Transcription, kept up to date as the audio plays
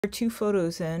2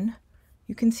 photos in.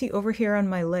 You can see over here on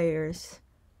my layers,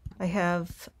 I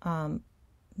have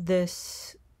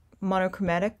this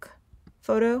monochromatic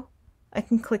photo. I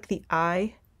can click the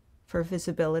eye for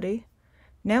visibility.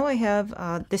 Now I have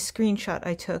this screenshot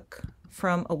I took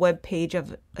from a web page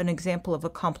of an example of a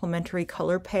complementary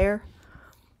color pair.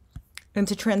 And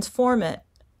to transform it,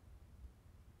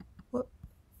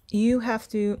 you have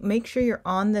to make sure you're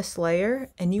on this layer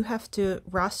and you have to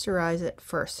rasterize it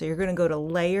first. So you're going to go to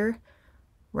Layer,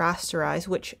 Rasterize,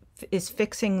 which is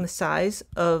fixing the size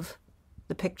of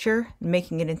the picture,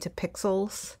 making it into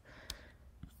pixels.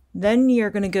 Then you're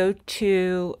going to go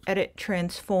to Edit,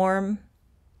 Transform.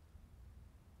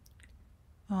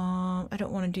 I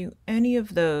don't want to do any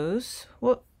of those.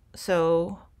 Well,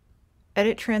 so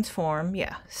Edit, Transform,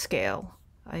 yeah, Scale.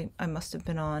 I must have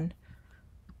been on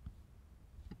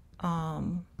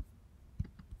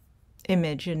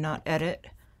Image and not Edit.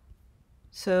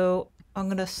 So I'm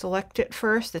going to select it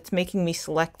first. It's making me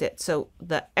select it. So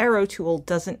the arrow tool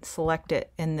doesn't select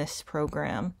it in this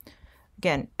program.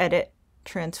 Again, Edit,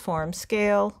 Transform,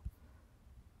 Scale.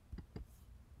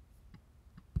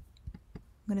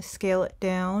 I'm going to scale it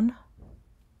down.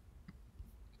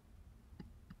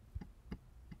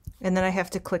 And then I have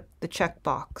to click the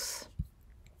checkbox.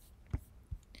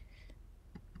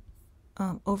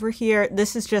 Over here,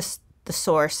 this is just the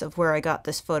source of where I got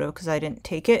this photo because I didn't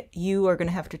take it. You are going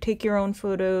to have to take your own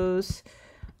photos.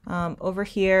 Over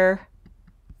here,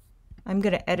 I'm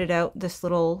going to edit out this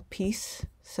little piece.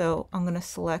 So I'm going to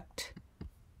select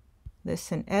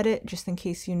this and edit just in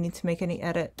case you need to make any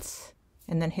edits,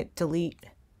 and then hit delete.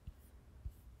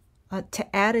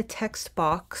 To add a text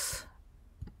box,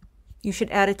 you should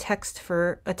add a text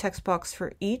box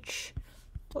for each.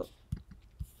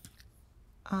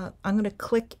 I'm going to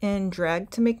click and drag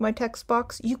to make my text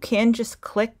box. You can just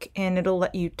click and it'll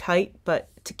let you type, but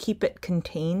to keep it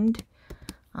contained,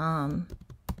 you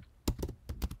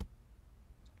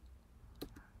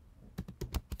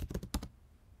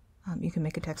can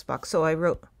make a text box. So I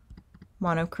wrote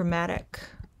monochromatic,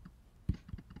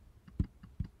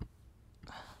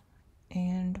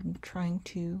 and I'm trying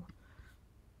to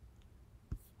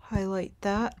highlight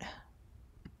that.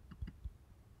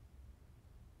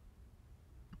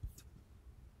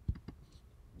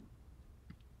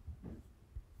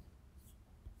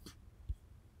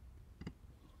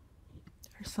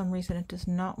 For some reason it does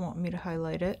not want me to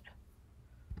highlight it.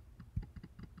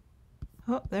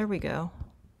 Oh, there we go.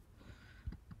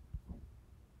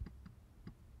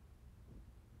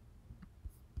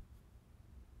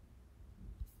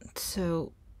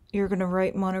 So you're going to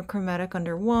write monochromatic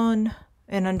under one,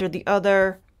 and under the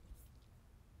other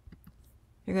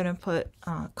you're going to put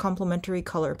complementary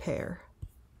color pair.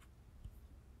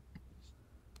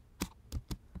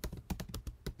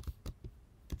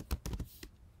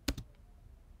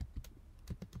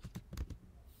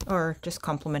 Or just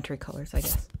complementary colors, I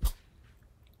guess.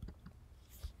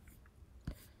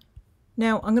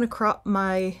 Now I'm going to crop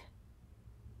my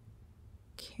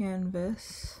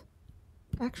canvas.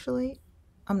 Actually,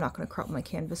 I'm not going to crop my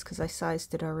canvas because I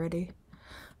sized it already.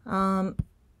 Up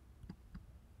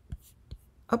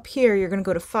here, you're going to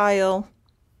go to File,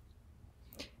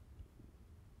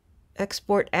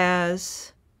 Export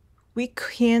As. We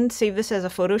can save this as a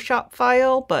Photoshop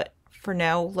file, but for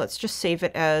now, let's just save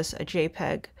it as a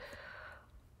JPEG.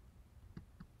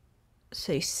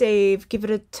 Say save, give it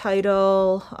a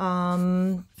title.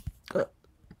 Let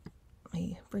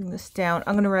me bring this down.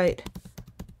 I'm going to write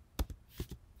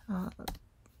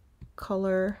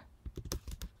color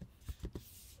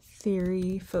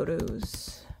theory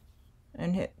photos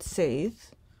and hit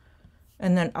save,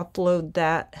 and then upload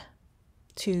that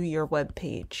to your web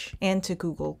page and to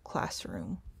Google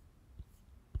Classroom.